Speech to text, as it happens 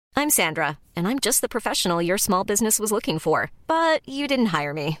I'm Sandra, and I'm just the professional your small business was looking for. But you didn't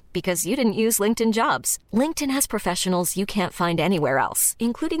hire me because you didn't use LinkedIn Jobs. LinkedIn has professionals you can't find anywhere else,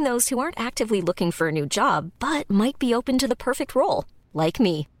 including those who aren't actively looking for a new job, but might be open to the perfect role, like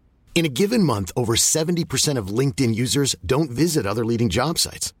me. In a given month, over 70% of LinkedIn users don't visit other leading job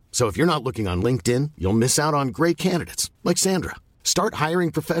sites. So if you're not looking on LinkedIn, you'll miss out on great candidates like Sandra. Start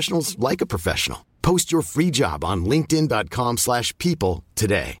hiring professionals like a professional. Post your free job on linkedin.com/people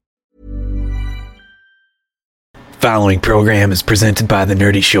today. Following program is presented by the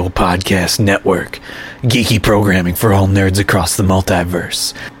Nerdy Show Podcast Network. Geeky programming for all nerds across the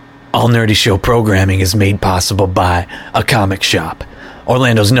multiverse. All Nerdy Show programming is made possible by A Comic Shop,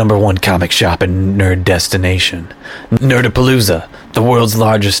 Orlando's #1 comic shop and nerd destination. Nerdapalooza, the world's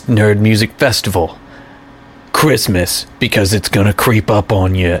largest nerd music festival. Christmas, because it's gonna creep up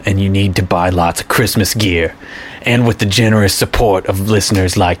on you and you need to buy lots of Christmas gear. And with the generous support of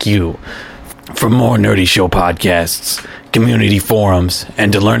listeners like you. For more Nerdy Show podcasts, community forums,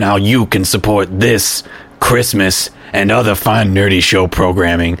 and to learn how you can support this, Christmas, and other fine Nerdy Show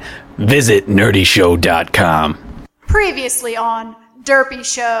programming, visit nerdyshow.com. Previously on Derpy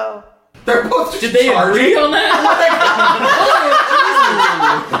Show. They're both Did they agree on that?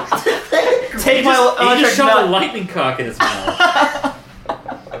 Take my He just shot a lightning cock in his mouth.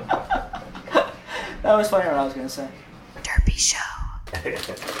 That was funny what I was going to say. Derpy Show.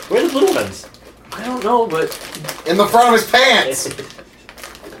 Where are the blue ones? I don't know, but... In the front of his pants!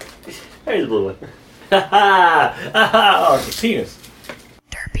 There's the blue one. Oh, it's a penis.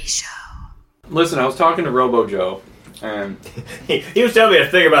 Derpy Show. Listen, I was talking to Robo Joe, and he was telling me a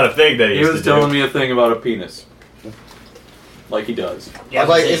thing about a thing that he was telling me a thing about a penis. Like he does. Yeah,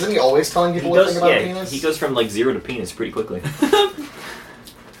 like, isn't he always telling people a thing about a penis? He goes from like 0 to penis pretty quickly.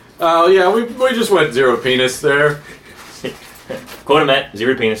 Oh, yeah, we just went 0 penis there. Quote him at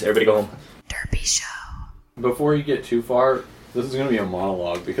 0 to penis, everybody go home. Derpy Show. Before you get too far, this is going to be a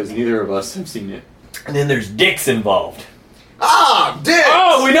monologue because neither of us have seen it. And then there's dicks involved. Ah, dicks!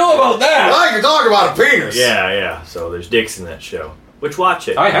 Oh, we know about that! I can talk about a penis! Yeah. So there's dicks in that show. Which watch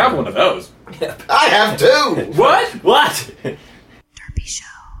it. I have one of those. I have too! What? Derpy Show.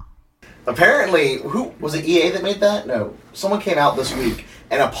 Apparently, who was it? EA that made that? No, someone came out this week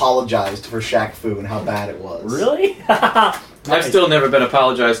and apologized for Shaq Fu and how bad it was. Really? I've still never been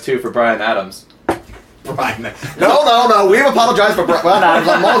apologized to for Bryan Adams. Brian, no. We've apologized for Brian Adams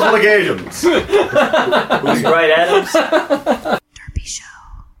on multiple occasions. Who's Bryan Adams? Derpy Show.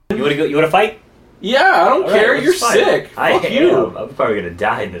 You want to fight? Yeah, I don't care. Right, You're fight. sick. Fuck you. I'm probably gonna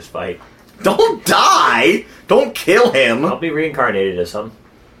die in this fight. Don't die! Don't kill him! I'll be reincarnated as something.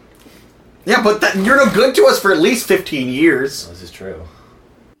 Yeah, but you're no good to us for at least 15 years. This is true.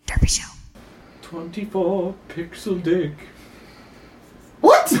 Derpy Show. 24 pixel dick.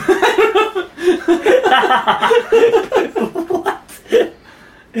 What? What?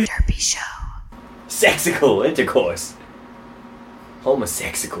 Derpy Show. Sexical intercourse.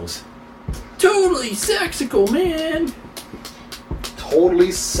 Homosexicals. Totally sexical, man. Totally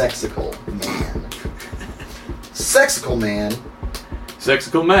sexical, man. Sexical man.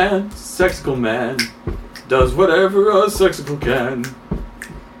 Sexical man, does whatever a sexical can.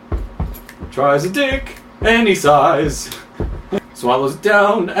 Tries a dick any size, swallows it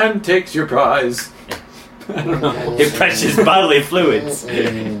down and takes your prize. I don't know. It precious bodily fluids. I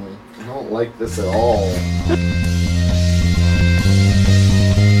don't like this at all.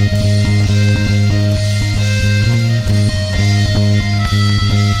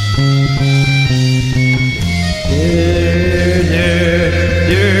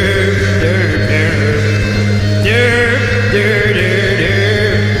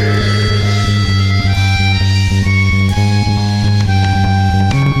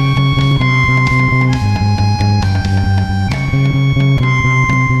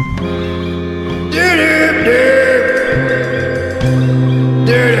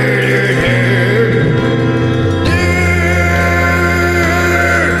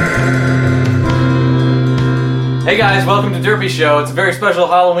 Hey guys, welcome to Derpy Show. It's a very special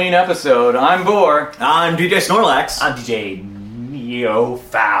Halloween episode. I'm Boar. I'm DJ Snorlax. I'm DJ Neo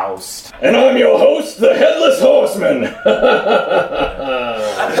Faust. And I'm your host, the Headless Horseman.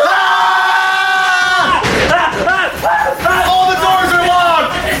 All the doors are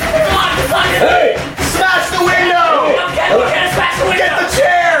locked! Hey, Smash the window! Get the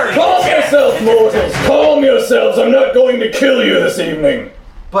chair! calm yourself, mortals. Calm yourselves. I'm not going to kill you this evening.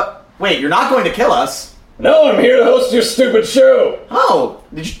 But, wait, you're not going to kill us? No, I'm here to host your stupid show. Oh,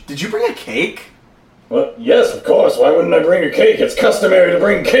 did you bring a cake? Well, yes, of course. Why wouldn't I bring a cake? It's customary to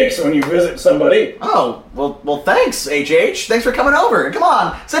bring cakes when you visit somebody. Oh, well, thanks, HH. Thanks for coming over. Come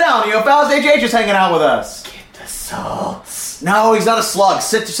on, sit down, Neophiles. HH is hanging out with us. Get the salts. No, he's not a slug.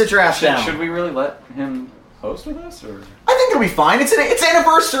 Sit your ass down. Should we really let him host with us, or? I think it'll be fine. It's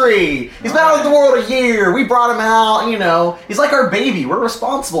anniversary. He's been out of the world a year. We brought him out, you know. He's like our baby. We're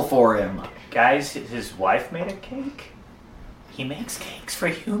responsible for him. Guys, his wife made a cake? He makes cakes for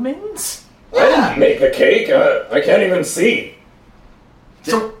humans? I didn't make the cake. I can't even see.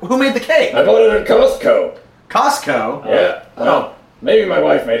 So, who made the cake? I bought it at Costco. Costco? Yeah. Well, maybe my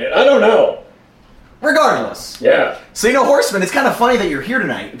wife made it. I don't know. Regardless. Yeah. So, you know, Horseman, it's kind of funny that you're here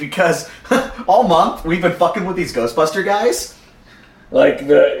tonight because all month we've been fucking with these Ghostbuster guys. Like,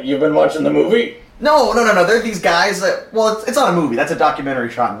 you've been watching the movie? No. They're these guys that, well, it's not a movie. That's a documentary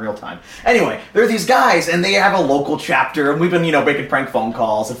shot in real time. Anyway, they're these guys, and they have a local chapter, and we've been, making prank phone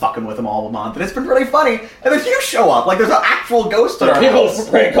calls and fucking with them all month, and it's been really funny. And then you show up, like there's an actual ghost in our People house.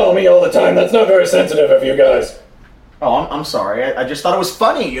 prank call me all the time. That's not very sensitive of you guys. Oh, I'm sorry. I just thought it was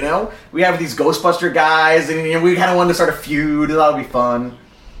funny, We have these Ghostbuster guys, and we kind of wanted to start a feud. That would be fun.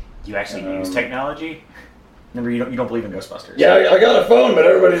 You actually use technology? Remember, you don't believe in Ghostbusters. Yeah, I got a phone, but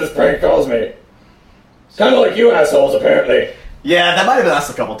everybody just prank calls me. Kind of like you assholes, apparently. Yeah, that might have been us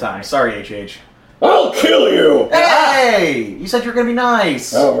a couple times. Sorry, HH. I'll kill you! Hey! You said you were going to be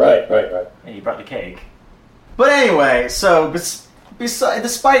nice. Oh, right. Hey, you brought the cake. But anyway, so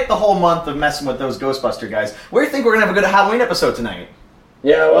despite the whole month of messing with those Ghostbuster guys, where do you think we're going to have a good Halloween episode tonight?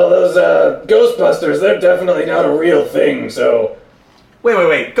 Yeah, well, those Ghostbusters, they're definitely not a real thing, so...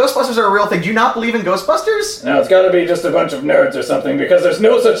 Wait. Ghostbusters are a real thing. Do you not believe in Ghostbusters? No, it's gotta be just a bunch of nerds or something, because there's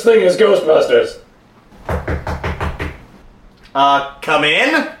no such thing as Ghostbusters. Come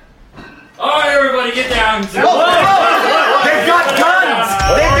in? Alright, everybody, get down! Whoa! They've got guns!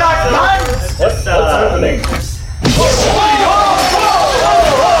 They've got guns! What's happening?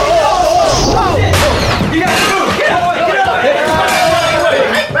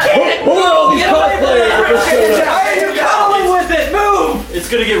 Who are all these cosplayers? It's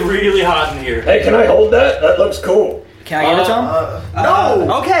gonna get really hot in here. Hey, can I hold that? That looks cool. Can I give it to him?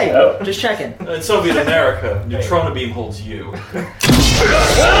 No! Okay, No. just checking. In Soviet America, Neutrona beam holds you. We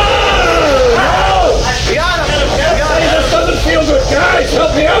got him! Hey, this doesn't feel good. Guys,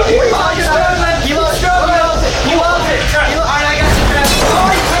 help me out here. He loves it! Alright, I got you, Trev.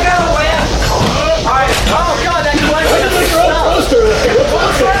 Oh, you took out a lamp! Alright, oh god, that collection of stuff!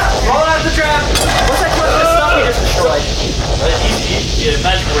 Roll out the trap! What's that collection of stuff you just destroyed?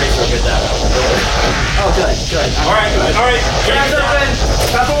 Magic Eraser will get that out. Oh, good. Alright. Trap's open!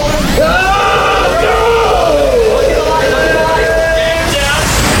 Trap open!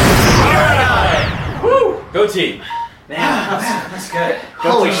 Go team. That's good.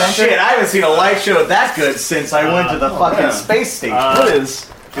 Holy shit, I haven't seen a live show that good since I went to the fucking space station. What is...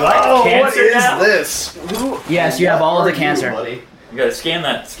 Do I have cancer now? this? Yes, you have all of the cancer. You gotta scan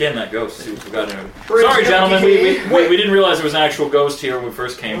that ghost. See what we got in it. Sorry, gentlemen, we didn't realize there was an actual ghost here when we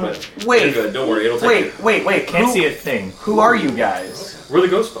first came, but Wait. you're good. Don't worry, it'll take Wait. Can't Who- see a thing. Who are you guys? We're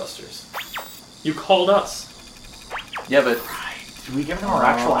the Ghostbusters. You called us. Yeah, but Did we give them our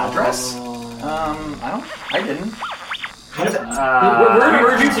actual address? I didn't. We're an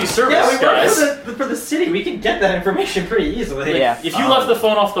emergency service, Yeah, we guys. work for the city. We can get that information pretty easily. Yeah. If you left the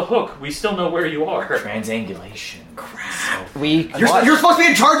phone off the hook, we still know where you are. Transangulation. You're supposed to be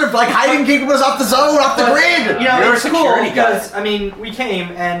in charge of hiding keeping us off the zone, off the grid. You're it's a cool security guy. because I mean we came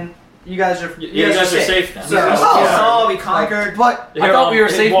and you guys are You guys are safe now. So, Oh. we conquered. What? Here, I thought we were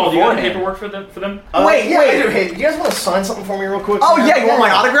safe Wall, do you got beforehand. paperwork for them? Wait. Hey, you guys want to sign something for me real quick? Oh yeah, you want my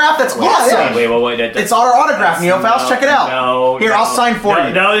autograph? That's awesome. Wait. It's our autograph, Neophiles. Check it out. No. Here, I'll sign for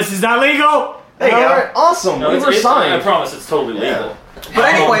you. No, this is not legal. There you All go. right, awesome. No, we were I signed. promise it's totally legal.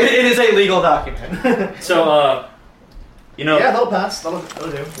 But anyway, it is a legal document. So, you know, Yeah, that'll pass. That'll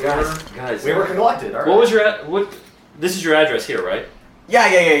do. guys, We were collected. All right. what was your This is your address here, right?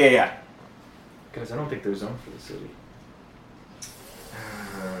 yeah. Guys, I don't think there's zone for the city.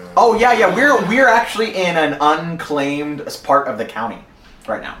 Oh yeah. We're actually in an unclaimed part of the county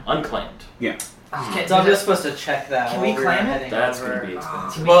right now. Unclaimed. Yeah. So I'm just supposed to check that. Can we claim it? That's gonna be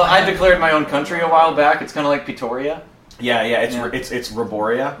expensive. Well, I declared my own country a while back. It's kind of like Pretoria. Yeah. Yeah. It's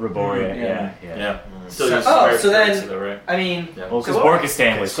Roboria. Roboria. Yeah. Still So- use oh, Spire so then- currency though, right? I mean, Yeah. Well, because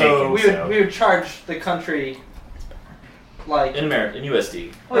Orkistan was taken. we would charge the country like In America, in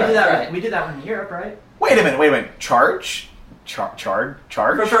USD. We did that. Right. We did that one in Europe, right? Wait a minute. Charge? Charge?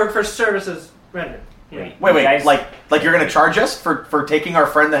 for services rendered. Wait, guys- like you're gonna charge us for taking our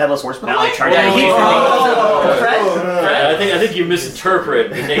friend the Headless Horseman? Now away? they charge Yeah, Fred? I think you misinterpret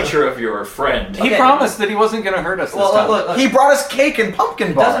the nature of your friend. He promised that he wasn't going to hurt us this time. Look. He brought us cake and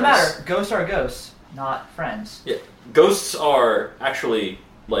pumpkin bars. Doesn't matter. Ghosts are ghosts, not friends. Yeah. Ghosts are actually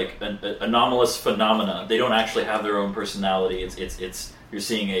like an anomalous phenomena. They don't actually have their own personality. It's you're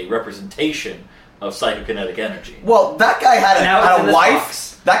seeing a representation of psychokinetic energy. Well, that guy had Now it's in a this wife. box.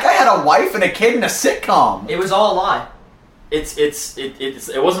 That guy had a wife and a kid in a sitcom. It was all a lie.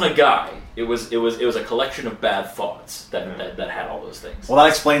 It wasn't a guy. It was a collection of bad thoughts that had all those things. Well, that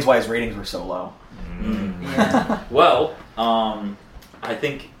explains why his ratings were so low. Yeah. Well, I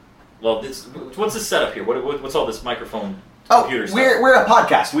think. Well, what's this setup here? What's all this microphone? Oh, Computer stuff? we're a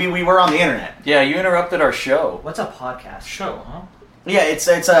podcast. We were on the internet. Yeah, you interrupted our show. What's a podcast? Show, huh? Yeah, it's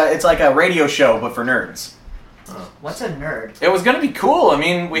like a radio show but for nerds. What's a nerd? It was going to be cool. I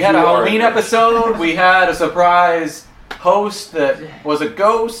mean, we had a You are Halloween a nerd. episode. We had a surprise host that was a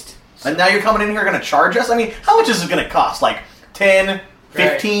ghost. And now you're coming in here going to charge us? I mean, how much is it going to cost? Like 10,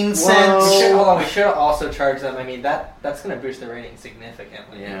 15 cents? We should also charge them. I mean, that's going to boost the rating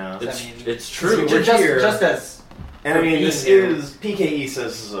significantly. Yeah. It's true. We're here. Just as. And I mean, this Being is PKE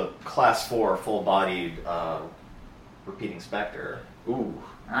says this is a class 4 full-bodied repeating specter. Ooh.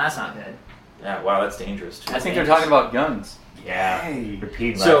 That's not good. Yeah. Wow, that's dangerous too. I think they're talking about guns. Yeah. Hey.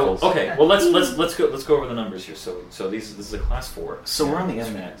 Repeat So levels. okay, well let's go over the numbers here. So this is a class 4. So we're on the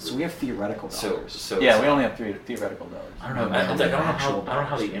internet, so we have theoretical dollars. So Yeah, we only have three theoretical dollars. I don't know. I don't know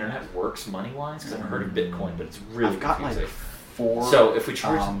how the internet works money wise because I've heard of Bitcoin, but it's really I've got confusing. like 4. So if we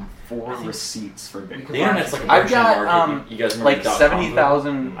charge 4 receipts for Bitcoin. the internet's like a I've merchant got market. You guys remember like the .com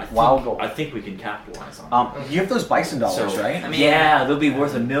 70,000 boom? WoW gold. I think we can capitalize on it. You have those bison dollars, So- right? I mean, Yeah, they'll be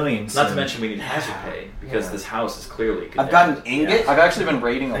worth $1 million. Not to soon. mention we need hazard pay because this house is clearly. I've got an ingot. I've actually been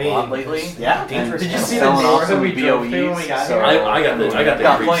raiding a I mean, lot lately. Yeah. And Did you and see the selling off neighborhood some we drove through when we BOEs, got so- here? I got the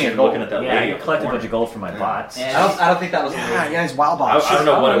Got creeps plenty of gold. looking at that Yeah, lady you on the collected a corner. bunch of gold from my bots. I don't think that was. Yeah, it's wild I box. don't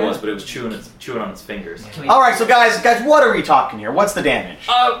know what Oh, it yeah. was, but it was chewing on its fingers. All right, so guys, what are we talking here? What's the damage?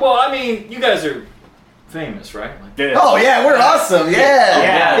 Well, I mean, you guys are famous, right? Like, Oh yeah, we're awesome. Yeah.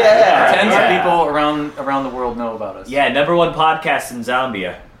 Yeah. Tens Yeah. of people around the world know about us. Yeah, #1 podcast in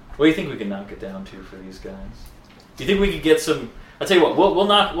Zambia. what do you think we can knock it down to for these guys? Do you think we could get some? I'll tell you what. We'll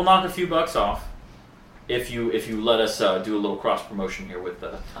knock a few bucks off if you let us do a little cross promotion here with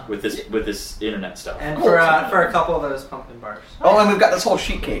this internet stuff. And for a couple of those pumpkin bars. Oh, and we've got this whole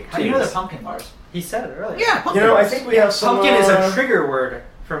sheet cake. How do you know they're pumpkin bars? He said it earlier. Yeah, pumpkin You know, I bars. think we have some. Pumpkin is a trigger word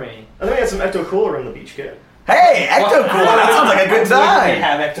for me. I think we had some Ecto Cooler in the beach kit. Hey, Ecto Cool. That sounds like a good time.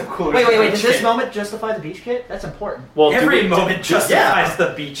 have Ecto Cooler. Wait. Does this moment justify the beach kit? That's important. Well, Every moment justifies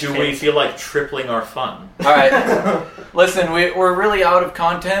the beach Do kit. we feel like tripling our fun? All right. Listen, we're really out of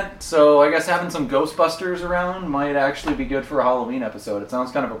content, so I guess having some Ghostbusters around might actually be good for a Halloween episode. It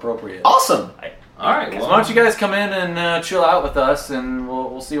sounds kind of appropriate. Awesome. All right. So Well, why don't you guys come in and chill out with us, and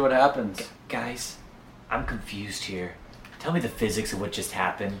we'll see what happens. Guys, I'm confused here. Tell me the physics of what just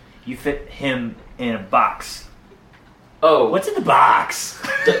happened. You fit him in a box. Oh, What's in the box?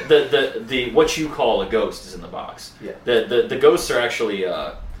 the what you call a ghost is in the box. Yeah. The ghosts are actually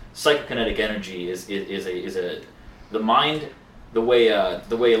psychokinetic energy is the mind the way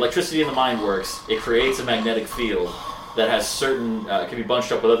electricity in the mind works. It creates a magnetic field that has certain can be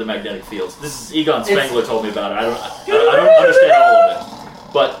bunched up with other magnetic fields. This is Egon Spengler told me about it. I don't understand all of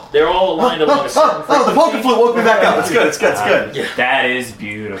it, but they're all aligned along a certain Oh, the poker flute woke me back up. It's good. It's good. Yeah. That is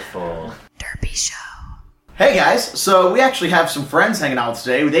beautiful. Derpy Show. Hey guys, so we actually have some friends hanging out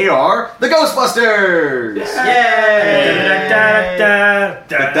today. They are the Ghostbusters.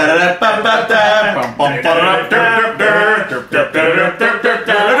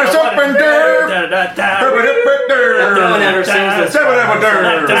 No one ever sings this.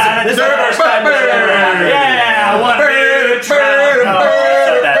 Yeah, I want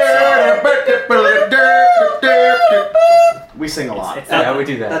We sing a lot. Yeah, we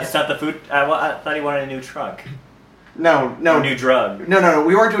do that. It's not the food. I thought he wanted a new truck. No, A new drug. No.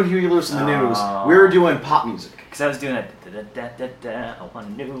 We weren't doing Huey Lewis in the news. We were doing pop music. Because I was doing that. I want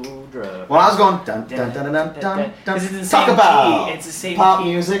a new drug. When I was going dun dun dun dun dun dun, This is the talk same about key. It's the same pop key.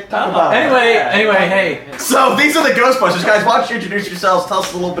 music. Talk about. Anyway, hey. So these are the Ghostbusters, guys. Why don't you introduce yourselves? Tell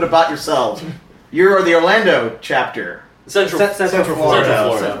us a little bit about yourselves. You're the Orlando chapter. Central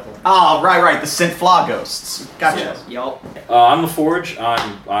Florida. Oh, right. The Synth Flaw Ghosts. Gotcha. Yup. I'm the Forge.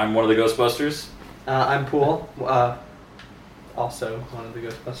 I'm one of the Ghostbusters. I'm Pool. Also one of the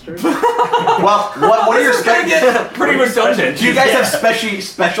Ghostbusters. Well, what are your Pretty redundant. Do you guys have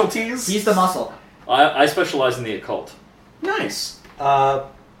specialties? He's the muscle. I specialize in the occult. Nice.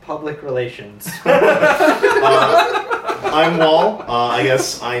 public relations. I'm Wall. I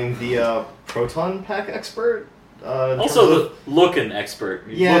guess I'm the proton pack expert. Also, the looking expert.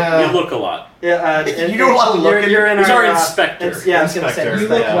 You look a lot. Yeah, you do a lot of looking. You're in He's our inspector. I was gonna say You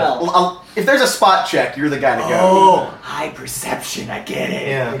look well. If there's a spot check, you're the guy to go. Oh, high perception. I get it.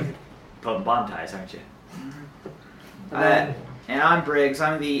 Yeah. Putting bomb ties, aren't you? And I'm Briggs.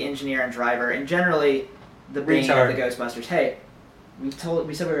 I'm the engineer and driver, and generally the bane of the Ghostbusters. Hey, we said we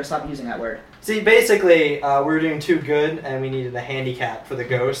were gonna stop using that word. See, basically, we were doing too good, and we needed a handicap for the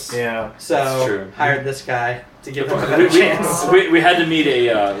ghosts. Yeah, so true. Hired this guy to give them a better chance. We had to meet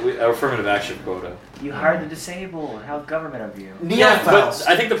a affirmative action quota. You hired the disabled. How government of you? Neofaust. But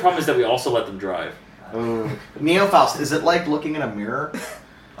I think the problem is that we also let them drive. Neofaust, is it like looking in a mirror?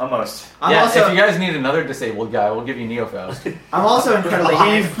 Almost. If you guys need another disabled guy, we'll give you Neofaust. I'm also incredibly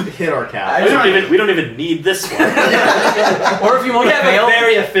We've hit our cap. We don't even need this one. Or if you want to fail, a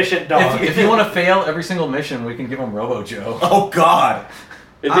very efficient dog. If you want to fail every single mission, we can give him Robo Joe. Oh God!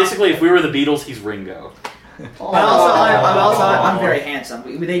 Basically, if we were the Beatles, he's Ringo. I'm very handsome.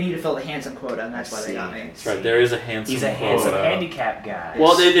 They need to fill the handsome quota, and that's why they got me. That's right. There is a handsome. He's a handsome handicap guy.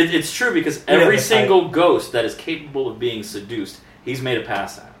 Well, it's true because every single ghost that is capable of being seduced, he's made a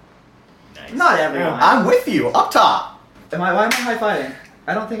pass at. Nice. Not everyone. I'm with you. Up top. Why am I high-fiving?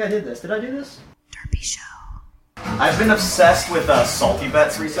 I don't think I did this. Did I do this? Derpy Show. I've been obsessed with Salty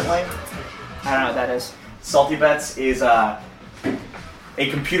Bets recently. I don't know what that is. Salty Bets is a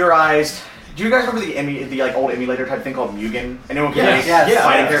computerized. Do you guys remember the old emulator type thing called Mugen? Anyone can make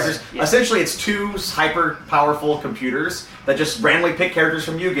fighting characters? Yes. Essentially, it's two hyper powerful computers that just randomly pick characters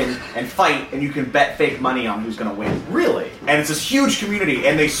from Mugen and fight, and you can bet fake money on who's going to win. Really? And it's this huge community,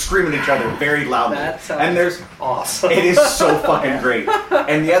 and they scream at each other very loudly. That sounds and there's awesome. It is so fucking great.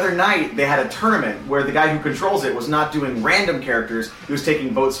 And the other night, they had a tournament where the guy who controls it was not doing random characters; he was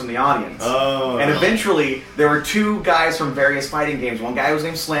taking votes from the audience. Oh. And eventually, there were two guys from various fighting games. One guy was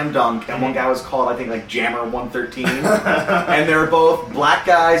named Slam Dunk, and one guy was called, I think, like Jammer 113. And they were both black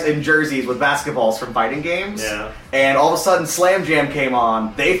guys in jerseys with basketballs from fighting games. Yeah. And all of a sudden, Slam Jam came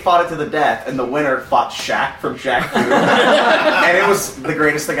on. They fought it to the death, and the winner fought Shaq from Shaq 2. And it was the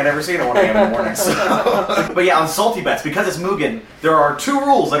greatest thing I'd ever seen at 1 a.m. in the morning. So. But yeah, on Salty Bets, because it's Mugen, there are two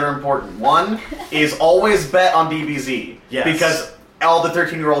rules that are important. One is always bet on DBZ. Yes. Because all the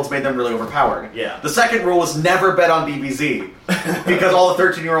 13-year-olds made them really overpowered. Yeah. The second rule is never bet on DBZ. Because all the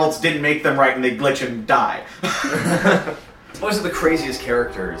 13-year-olds didn't make them right, and they glitch and die. Those are the craziest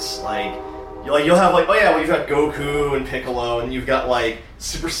characters. You'll have you've got Goku and Piccolo, and you've got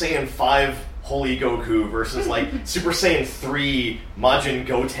Super Saiyan 5 Holy Goku versus Super Saiyan 3 Majin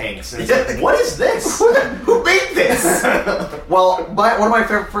Gotenks. And it's what is this? Who made this? Well, one of my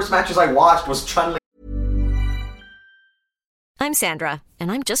first matches I watched was Chun-Li. I'm Sandra,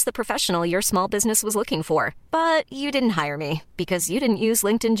 and I'm just the professional your small business was looking for. But you didn't hire me because you didn't use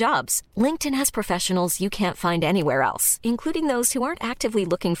LinkedIn Jobs. LinkedIn has professionals you can't find anywhere else, including those who aren't actively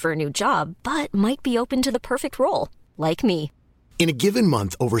looking for a new job, but might be open to the perfect role, like me. In a given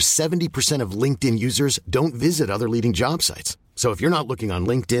month, over 70% of LinkedIn users don't visit other leading job sites. So if you're not looking on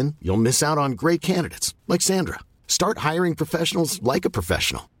LinkedIn, you'll miss out on great candidates like Sandra. Start hiring professionals like a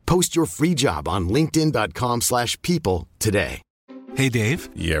professional. Post your free job on linkedin.com/people today. Hey, Dave.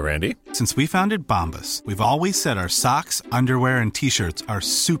 Yeah, Randy. Since we founded Bombas, we've always said our socks, underwear, and T-shirts are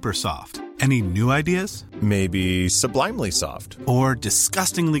super soft. Any new ideas? Maybe sublimely soft. Or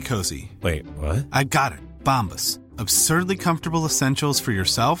disgustingly cozy. Wait, what? I got it. Bombas. Absurdly comfortable essentials for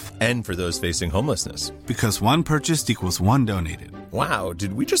yourself and for those facing homelessness. Because one purchased equals one donated. Wow,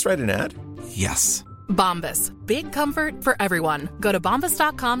 did we just write an ad? Yes. Bombas. Big comfort for everyone. Go to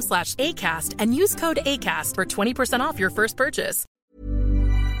bombas.com/ACAST and use code ACAST for 20% off your first purchase.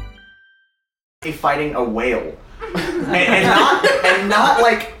 Fighting a whale. and not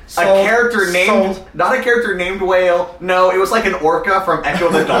like a character named Whale. No, it was like an orca from Echo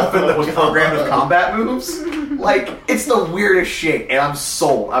the Dolphin that was programmed with combat moves. It's the weirdest shit, and I'm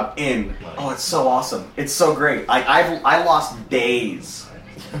sold. I'm in. Oh, it's so awesome. It's so great. I lost days.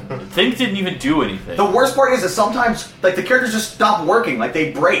 Things didn't even do anything. The worst part is that sometimes the characters just stop working.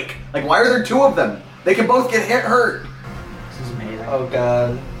 They break. Why are there two of them? They can both get hurt. This is amazing. Oh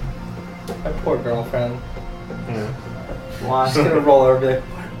god. My poor girlfriend. Well, I'm just gonna roll over and be like,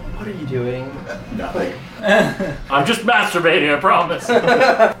 what are you doing? Nothing. I'm just masturbating, I promise.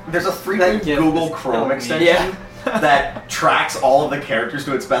 There's a freaking Google Chrome extension that tracks all of the characters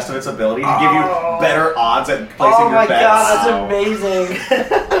to its best of its ability to give you better odds at placing your bets. Oh my god, that's amazing.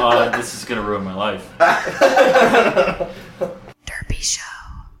 This is gonna ruin my life. Derpy Show.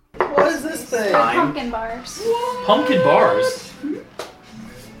 What is this thing? Pumpkin bars. Pumpkin bars?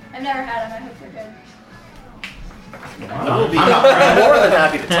 I've never had them. I hope they're good. I'm more than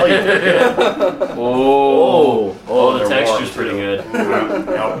happy to tell you. Oh, the texture's pretty good.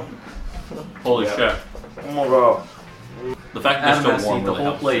 Holy shit. Oh my god. The fact that Adam they're has still to eat warm the really whole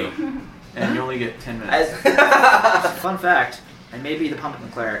helps plate, too. and you only get 10 minutes. Fun fact, I may be the pumpkin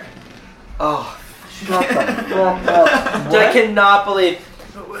cleric. Oh, Shut the fuck up. I cannot believe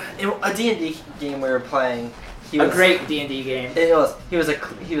in a D&D game we were playing. a great D&D game. He was a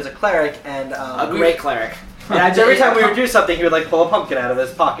cleric and A great cleric. And every time we would do something, he would like pull a pumpkin out of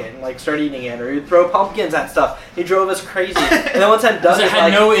his pocket and like start eating it, or he'd throw pumpkins at stuff. He drove us crazy. And then one time, Doug it was had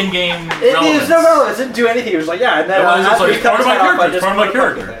like, no in-game There was no relevance. It didn't do anything. He was like, yeah. And then after he cut his head off, I just put a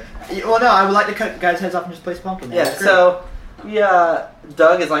pumpkin there. Well, no, I would like to cut guys' heads off and just place pumpkin. Yeah. So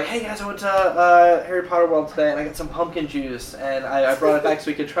Doug is like, hey guys, I went to Harry Potter World today and I got some pumpkin juice and I brought it back so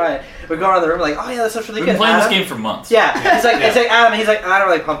we could try it. We go around the room like, oh yeah, that stuff's really We've good. been playing Adam? this game for months. Yeah. He's like, it's like Adam. He's like, I don't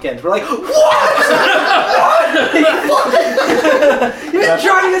like pumpkins. We're like, what? You've been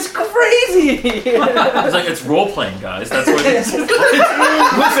trying this crazy. It's like it's role playing, guys. That's what it is. Listen,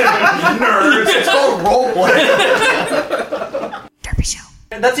 nerds. It's called role playing. Derpy Show.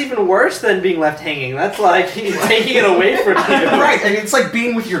 That's even worse than being left hanging. That's like taking it away from you. Right, and it's like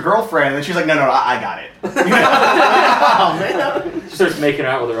being with your girlfriend, and she's like, no, I got it. Oh, man. She starts making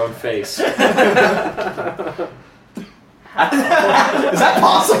out with her own face. Is that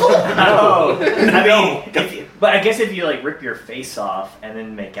possible? No. I mean, but I guess if you like rip your face off and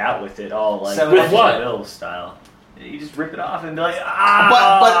then make out with it all like With what? Bill style, you just rip it off and be like, But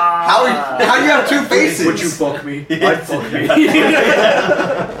how do you have two faces? Would you fuck me? I'd fuck me.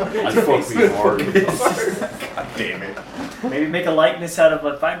 I'd fuck me hard. God damn it. Maybe make a likeness out of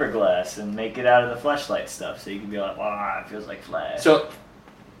a fiberglass and make it out of the fleshlight stuff, so you can be like, wow, it feels like flesh. So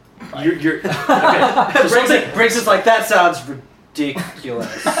you're okay. Briggs is like, that sounds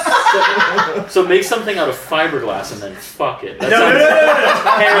ridiculous. So make something out of fiberglass and then fuck it. That No.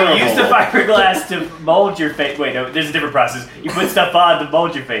 sounds Use the fiberglass to mold your face. Wait, no, there's a different process. You put stuff on to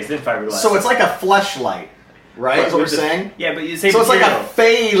mold your face, then fiberglass. So it's like a fleshlight, right? That's what we're saying? Yeah, but you say so it's like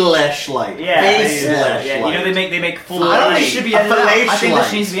material. a fleshlight. Yeah, Face-leshlight. yeah. You know they make full. I don't think light. it should be edited out. I think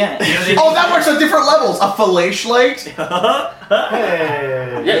this needs to be edited. Oh, that works on different levels. A fleshlight.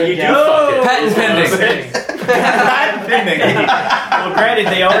 Yeah, you do fuck it. Patent pending. Patent pending. Well, granted,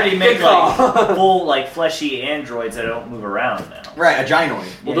 they already make like full, like fleshy androids that don't move around now. Right, a gynoid.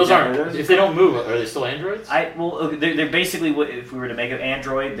 Well, those aren't. If they don't move, are they still androids? They're basically what if we were to make an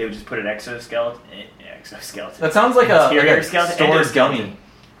android, they would just put an exoskeleton. That sounds like a Interior skeleton, stored endoskeleton. gummy.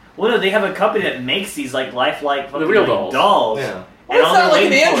 Well, no, they have a company that makes these like lifelike fucking real like, dolls. Yeah. Well, it's not like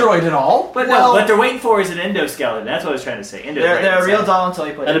an android at all. But Well- no, what they're waiting for is an endoskeleton. That's what I was trying to say. They're a real doll until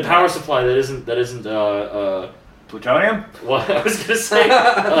you put And it a power supply that isn't plutonium. What I was gonna say,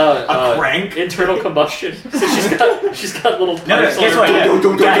 A crank? internal combustion. So she's got little. No, pipes on guess her what?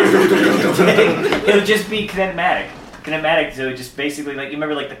 toe. Guys, it would just be kinematic. Kinematic, so it just basically like you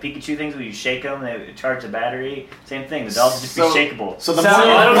remember like the Pikachu things where you shake them, they would charge the battery. Same thing. The dolls would just be shakeable. So the the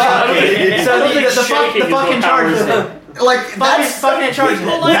fucking charger thing. Like that's fucking in charge of it.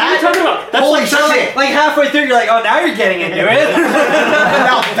 What are you talking about? That's holy like shit! Like halfway through, you're like, oh, now you're getting into it.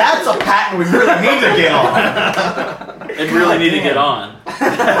 Now that's a patent we really need to get on. and really need to get on.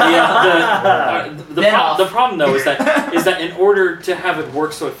 The problem though is that in order to have it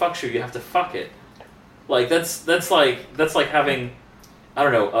work so it fucks you have to fuck it. Like that's like having, I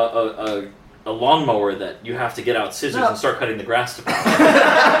don't know, a lawnmower that you have to get out scissors and start cutting the grass to power.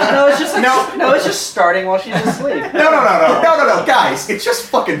 No, it's just it's just starting while she's asleep. No, guys, it's just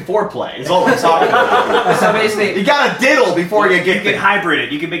fucking foreplay. Is all we're talking about. So basically, you gotta diddle before you get. You can hybrid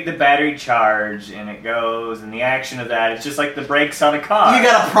it. You can make the battery charge, and it goes, and the action of that, it's just like the brakes on a car. You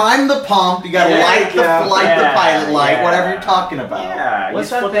gotta prime the pump. You gotta light the pilot light. Whatever you're talking about. Yeah. what's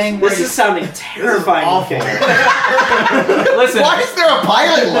that thing? This is sounding terrifying. Awful. Listen, why is there a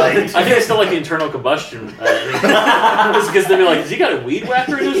pilot light? I think I still like the internal combustion. Because they'd be like, has he got a weed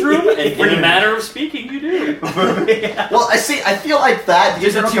whacker in his room? And in a matter of speaking, you do. Well, I feel like that the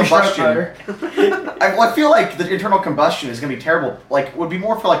internal combustion. I feel like the internal combustion is gonna be terrible. Like, would be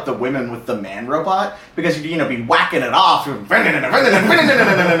more for like the women with the man robot because you'd be whacking it off. I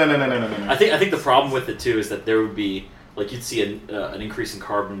think the problem with it too is that there would be. Like, you'd see an increase in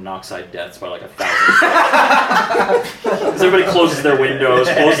carbon monoxide deaths by like 1,000. Because everybody closes their windows,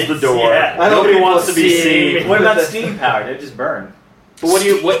 closes the door. Yeah. Nobody wants to be seen. What about steam power? They just burn. But what do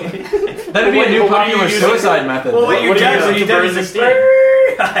you... That'd be a new popular suicide method. Well, what you do is steam?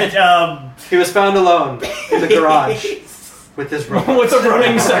 He was found alone in the garage with his robot. What's a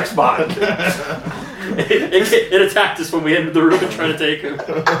running sex bot? It attacked us when we entered the room and tried to take him.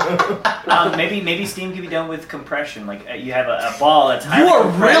 Maybe steam can be done with compression. Like you have a ball that's highly You are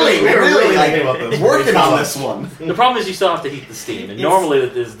compressed. really like, working on this one. The problem is you still have to heat the steam, and normally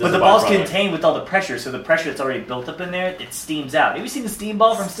that is. But the ball's contained with all the pressure, so the pressure that's already built up in there, it steams out. Have you seen the steam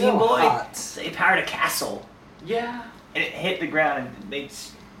ball from Steam Boy? They powered a castle. Yeah. And it hit the ground and made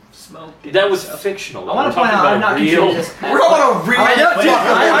smoke. That was fictional. I want to point out I'm not real. this. We're talking about real.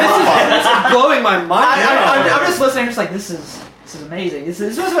 This is blowing my mind. I'm just listening. I'm just like, this is amazing.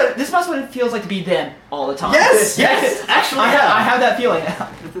 This must what it feels like to be them all the time. Yes. Actually, I have that feeling now.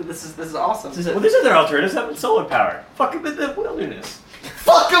 This is awesome. Well, there's other alternatives. Have solar power. Fuck them in the wilderness.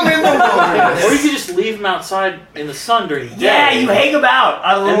 Fuck them in the wilderness. Or you could just leave them outside in the sun during the day. Yeah, you hang them out.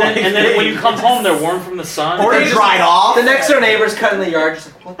 And then when you come home, they're warm from the sun. Or they're dried off. The next door neighbor's cutting the yard.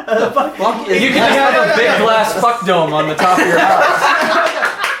 Just like, what the fuck? You can just have a big glass fuck dome on the top of your house.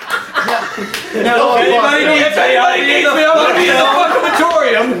 No, anybody needs me, I'm gonna be in the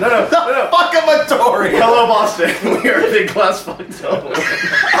fuckamatorium. No. Fuckamatorium. Hello, Boston. We are the glass fucked up.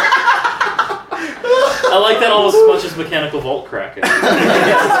 I like that almost as much as Mechanical Vault Kraken.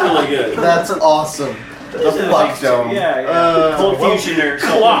 It's really good. That's awesome. The fuck dome. Yeah. Cold fusion or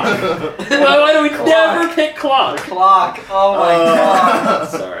Clock. Why do we never pick clock? Clock. Oh my god.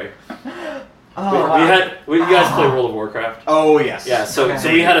 Sorry. Oh, You guys play World of Warcraft? Oh yes. Yeah. So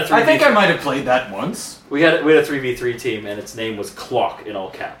we had a 3v3. I think I might have played that once. We had a 3v3 team, and its name was Clock in all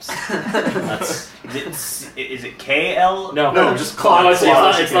caps. That's Is it KL? no, just Clock. No, it's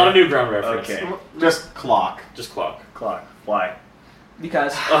not a Newground reference. Okay. Just clock. Just Clock. Clock. Why?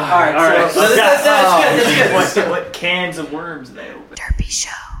 Because all right. That's good. What cans of worms they open? Derpy Show.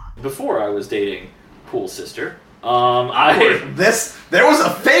 Before I was dating Pool's sister, There was a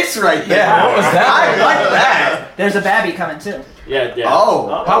face right there. Yeah, what was that? I like that. there's a babby coming too. yeah.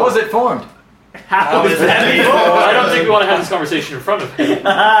 Oh. How was it formed? How is that? I don't think we want to have this conversation in front of him.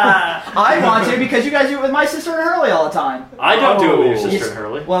 I want to because you guys do it with my sister and Hurley all the time. I don't do it with your sister and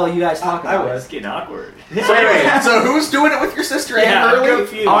Hurley. Well, you guys talk about It's getting awkward. So anyway, So who's doing it with your sister and I'm Hurley?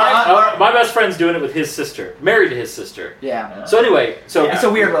 confused. my best friend's doing it with his sister, married to his sister. it. Yeah. So anyway, It's a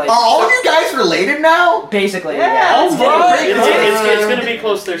weird Are relationship. all of you guys related now? Basically, Yeah, yeah. It's going to be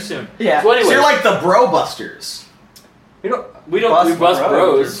close there soon. Yeah. So anyway, So you're like the bro busters. we bust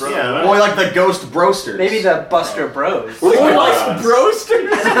bros. Yeah. Or like the ghost brosters. Maybe the Buster Bros. We're more like brosters.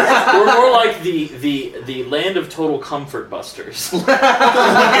 we're more like the land of total comfort busters. Total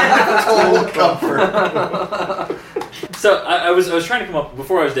comfort. So I was trying to come up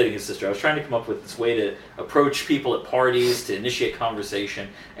before I was dating his sister. I was trying to come up with this way to approach people at parties to initiate conversation,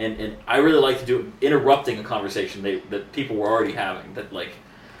 and I really like to do it interrupting a conversation that people were already having. That like.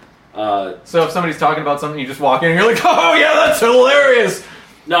 So if somebody's talking about something, you just walk in and you're like, oh yeah, that's hilarious.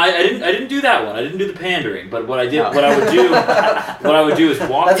 No, I didn't do that one. I didn't do the pandering. But what I would do is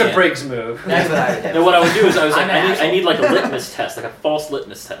walk. That's in. a Briggs move. That's what I did. No, what I would do is I was like, I'm an I need like a litmus test, like a false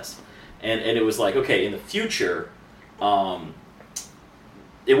litmus test, and it was like, okay, in the future,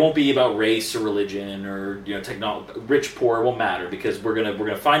 it won't be about race or religion or technology, rich, poor, it won't matter because we're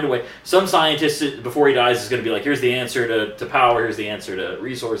gonna find a way. Some scientist before he dies is gonna be like, here's the answer to power, here's the answer to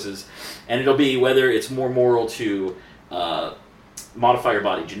resources, and it'll be whether it's more moral to modify your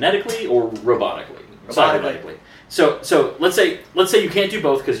body genetically or robotically. Cybernetically. So let's say you can't do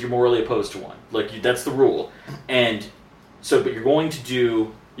both because you're morally opposed to one. Like that's the rule, and so but you're going to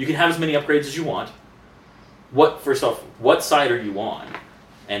do. You can have as many upgrades as you want. First off, what side are you on?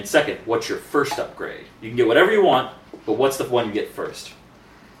 And second, what's your first upgrade? You can get whatever you want, but what's the one you get first?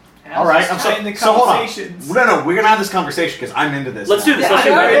 All right. So hold on. No, we're gonna have this conversation because I'm into this. Let's now. do this.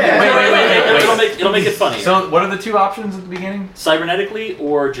 Wait. It'll make it funny. So what are the two options at the beginning? Cybernetically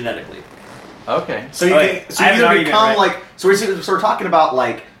or genetically. Okay. So you either become like so we're talking about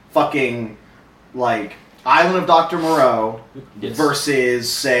like fucking like Island of Dr. Moreau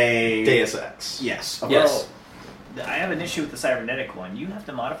versus say Deus Ex. Yes. Okay. Yes. I have an issue with the cybernetic one. You have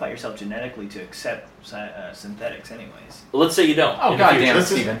to modify yourself genetically to accept synthetics, anyways. Well, let's say you don't. Oh, God damn it,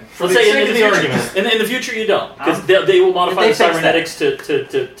 Steven. Let's say in the future you don't, because they will modify the cybernetics to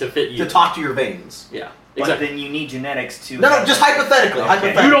fit you. To talk to your veins. Yeah. But Exactly. then you need genetics to... No, just hypothetically.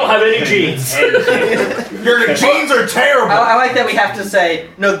 Okay. You don't have any genes. Your genes are terrible. I like that we have to say,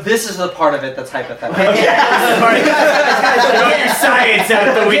 no, this is the part of it that's hypothetical. Throw your science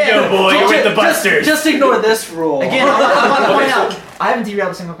out the window, boy. You're with the busters. Just ignore this rule. Again, I want to point out, I haven't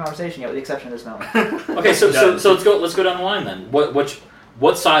derailed a single conversation yet, with the exception of this moment. Okay, so let's go down the line then.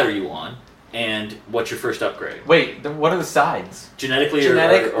 What side are you on? And what's your first upgrade? Wait, what are the sides? Genetic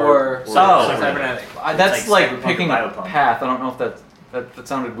or cybernetic. cybernetic. That's like like picking a Cyberpunk. path. I don't know if that's That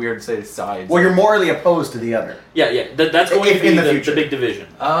sounded weird to say sides. Well, you're morally opposed to the other. Yeah. That's going to be in the the future. big division.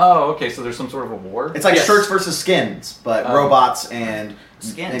 Oh, okay. So there's some sort of a war. It's like shirts versus skins, but robots and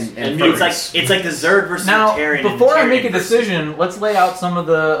skins. And it's like the Zerg versus Now, Terran. before I and make a Terran decision, let's lay out some of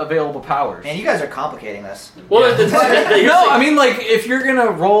the available powers. Man, you guys are complicating this. Well, no, I mean, like, if you're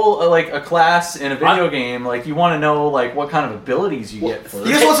gonna roll a class in a video game, like, you want to know like what kind of abilities you get first.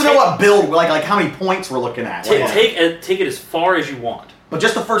 You just want to know what build, like how many points we're looking at. Take it as far as you want. But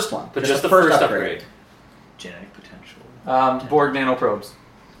just the first one. But just the first upgrade. Genetic potential. Borg nanoprobes.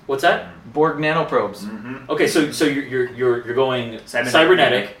 What's that? Borg nanoprobes. Mm-hmm. Okay, so you're going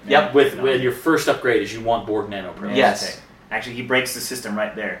cybernetic. Yep. With your first upgrade is you want Borg nanoprobes. Yes. Okay. Actually, he breaks the system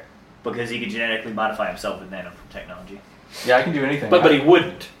right there because he can genetically modify himself with nanotechnology. Yeah, I can do anything. But he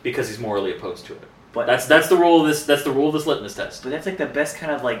wouldn't because he's morally opposed to it. But that's the rule of this. That's the rule of this litmus test. But that's like the best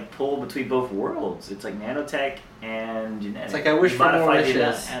kind of like pull between both worlds. It's like nanotech and genetics. It's like I wish for more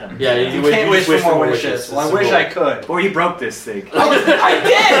wishes. Yeah, you can't wish for more wishes. Well, I wish I could. Or you broke this thing. I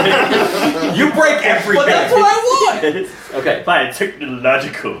did. You break everything. But that's what I want. Okay, fine. It's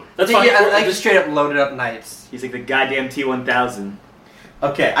technological. That's fine. Yeah, I just straight up loaded up knights. He's like the goddamn T-1000.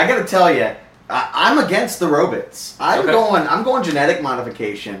 Okay, I gotta tell you, I'm against the robots. I'm going genetic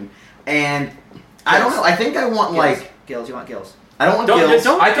modification, and I don't know. I think I want gills. You want gills? I don't want gills.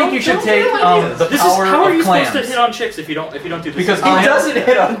 I think you should take the This is power how are of you clams. supposed to hit on chicks if you don't do this? Because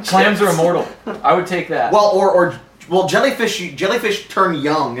clams, clams are immortal. I would take that. Well, jellyfish turn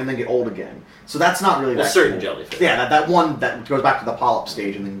young and then get old again. So that's not really that certain cool. jellyfish. Yeah, that one that goes back to the polyp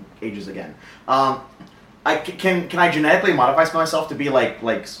stage and then ages again. Can I genetically modify myself to be like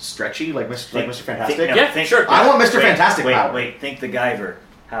stretchy, like Mr. Fantastic? Sure. I want Mr. Fantastic power. Wait, think the Guyver.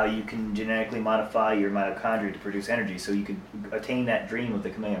 How you can genetically modify your mitochondria to produce energy, so you can attain that dream of the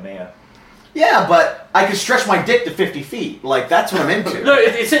Kamehameha. Yeah, but I could stretch my dick to 50 feet. Like, that's what I'm into. No,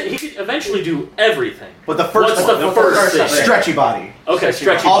 he could eventually do everything. But the first What's one, the first thing? stretchy body. Okay,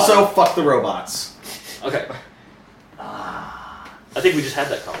 stretchy Also, body. fuck the robots. Okay. I think we just had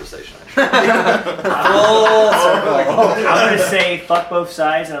that conversation. I'm gonna say fuck both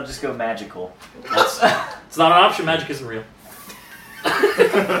sides, and I'll just go magical. It's not an option. Magic isn't real.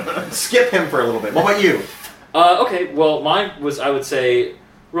 Skip him for a little bit. What about you? Okay, well, mine was, I would say,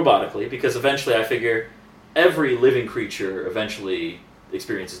 robotically, because eventually I figure every living creature eventually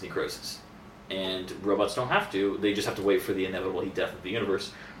experiences necrosis. And robots don't have to. They just have to wait for the inevitable heat death of the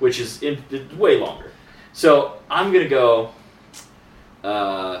universe, which is way longer. So I'm going to go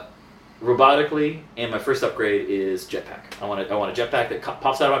robotically, and my first upgrade is jetpack. I want a jetpack that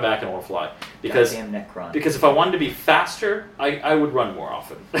pops out of my back and I want to fly. Because if I wanted to be faster, I would run more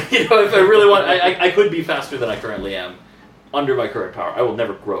often. If I really want, I could be faster than I currently am under my current power. I will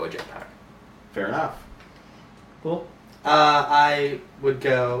never grow a jetpack. Fair enough. Cool. I would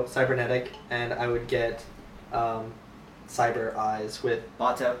go cybernetic, and I would get cyber eyes with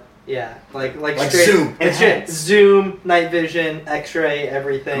Bato. Yeah, like straight, zoom, zoom, night vision, X-ray,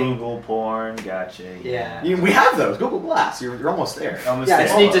 everything. Google porn, gotcha. Yeah, we have those. Google Glass. You're almost there. I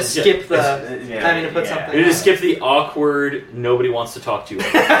just need to skip having to put something. You just skip the awkward. Nobody wants to talk to you.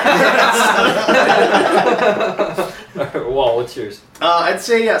 Wall, what's yours? I'd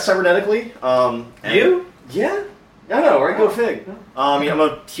say cybernetically. You? Yeah. I don't know, right? Go fig. I'm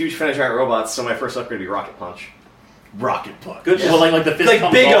a huge fan of giant robots, so my first upgrade would be Rocket Punch. Rocket Punch. Good. Well, like the fist like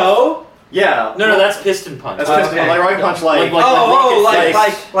pump Big ball. O. Yeah. No, that's piston punch. That's piston punch. Like Rocket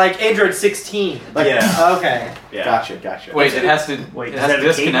Punch, Android 16. Yeah. Okay. Yeah. Gotcha. Wait, it has to. Wait, it does has it to have a cable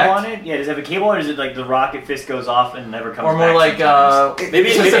disconnect. on it? Yeah, does it have a cable, or is it like the rocket fist goes off and never comes Or back? more like maybe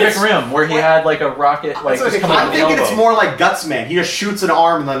Pacific it's Rim, where he had like a rocket just coming out I'm of the thinking elbow. it's more like Gutsman. He just shoots an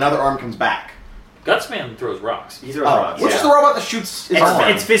arm and then another arm comes back. Gutsman throws rocks. He throws rocks. Which is the robot that shoots his arm?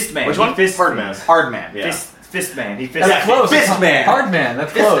 It's Fistman. Which one? Hardman. Hardman. Yeah. Fistman. He That's close. Fistman. Hardman.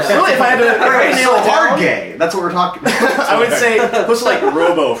 That's close. Really, if I had to nail it hard down, gay. That's what we're talking about. I would say close to like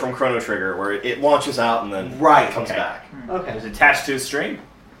Robo from Chrono Trigger, where it launches out and then comes back. Okay. It's attached to a string.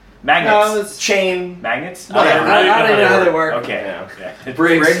 Magnets. No, it's chain. Magnets. Whatever. I don't know how they work. Okay. Yeah. Okay.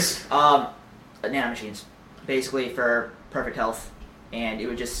 Briggs. Nanomachines, basically for perfect health, and it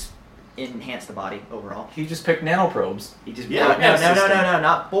would just enhance the body overall. He just picked nanoprobes. He just Yeah, no,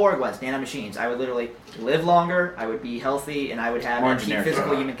 not Borg ones, nanomachines. I would literally live longer, I would be healthy, and I would have More a peak generic.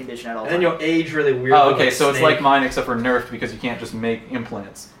 physical human condition at all And then times. you'll age really weird. Oh, okay, so it's like mine except for nerfed because you can't just make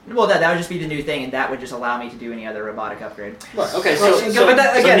implants. Well, that would just be the new thing, and that would just allow me to do any other robotic upgrade. Okay, but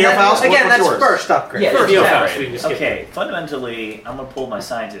that, again, Neofaust, that's what's yours? first upgrade. Yeah, first Neofaust, upgrade. we can skip Okay, fundamentally, I'm going to pull my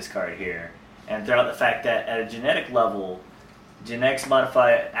scientist card here and throw out the fact that at a genetic level, genetics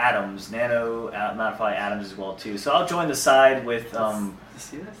modify atoms, nano modify atoms as well too. So I'll join the side with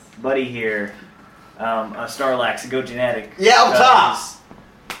Buddy here, Starlax, and go genetic. Yeah, up top.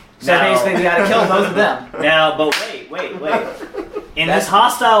 So basically, we gotta kill both of them. Now, but wait. In this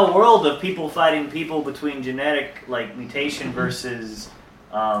hostile world of people fighting people between genetic mutation versus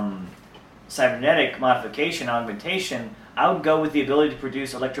cybernetic modification, augmentation, I would go with the ability to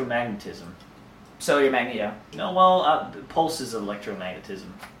produce electromagnetism. So you're Magneto. No, well, pulses of electromagnetism.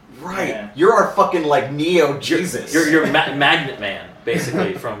 Right. Yeah. You're our fucking Neo Jesus. You're Magnet Man,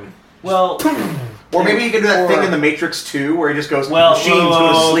 basically, from... Well... Or maybe you can do that thing in the Matrix 2 where he just goes, machines whoa,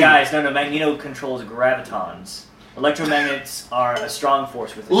 go to sleep. Guys, no, Magneto controls gravitons. Electromagnets are a strong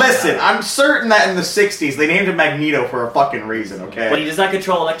force within Listen, I'm certain that in the 60s they named him Magneto for a fucking reason, okay? But he does not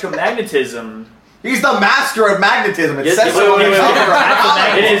control electromagnetism. He's the master of magnetism. It Yes, says so on the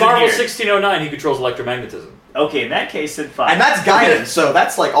cover. It is Marvel 1609, he controls electromagnetism. Okay, in that case, then fine. And that's guidance, so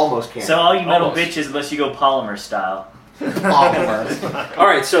that's almost canon. So all you metal Almost. bitches, unless you go polymer style.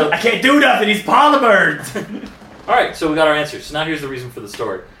 Alright, so... I can't do nothing, he's polymered! Alright, so we got our answers. So now here's the reason for the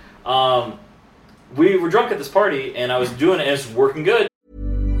story. We were drunk at this party, and I was doing it, and it's working good.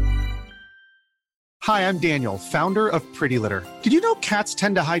 Hi, I'm Daniel, founder of Pretty Litter. Did you know cats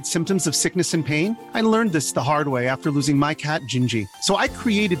tend to hide symptoms of sickness and pain? I learned this the hard way after losing my cat, Gingy. So I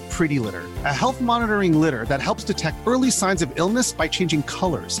created Pretty Litter, a health monitoring litter that helps detect early signs of illness by changing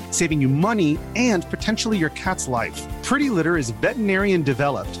colors, saving you money and potentially your cat's life. Pretty Litter is veterinarian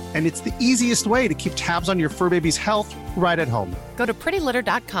developed, and it's the easiest way to keep tabs on your fur baby's health right at home. Go to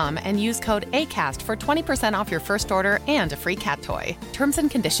prettylitter.com and use code ACAST for 20% off your first order and a free cat toy. Terms and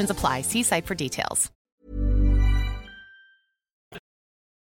conditions apply. See site for details.